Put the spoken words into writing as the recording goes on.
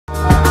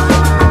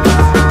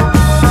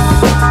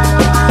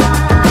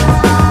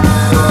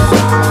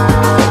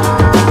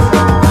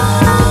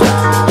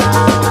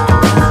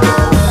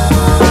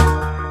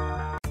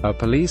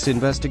police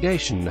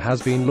investigation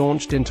has been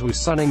launched into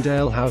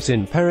Sunningdale House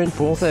in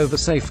Perranporth over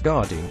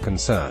safeguarding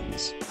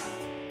concerns.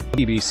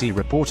 The BBC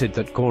reported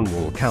that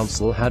Cornwall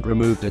Council had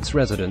removed its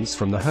residents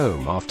from the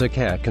home after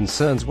care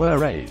concerns were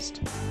raised.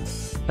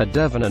 A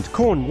Devon and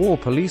Cornwall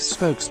police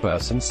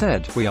spokesperson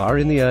said, "We are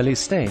in the early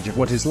stage of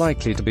what is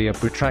likely to be a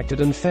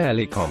protracted and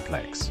fairly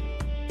complex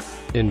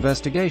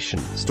investigation."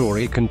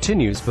 Story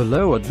continues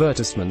below.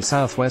 Advertisement.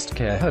 Southwest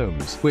Care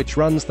Homes, which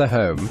runs the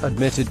home,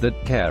 admitted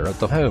that care at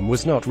the home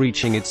was not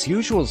reaching its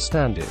usual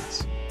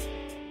standards.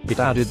 It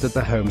added that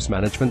the home's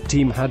management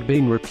team had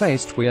been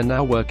replaced. "We are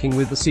now working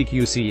with the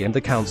CQC and the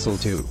council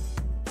to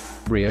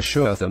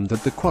reassure them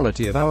that the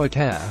quality of our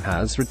care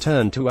has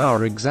returned to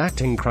our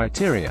exacting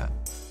criteria,"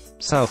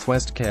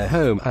 Southwest Care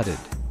Home added.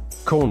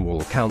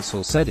 Cornwall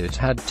Council said it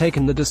had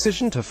taken the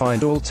decision to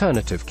find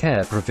alternative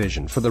care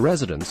provision for the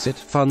residents it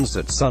funds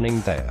at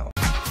Sunningdale.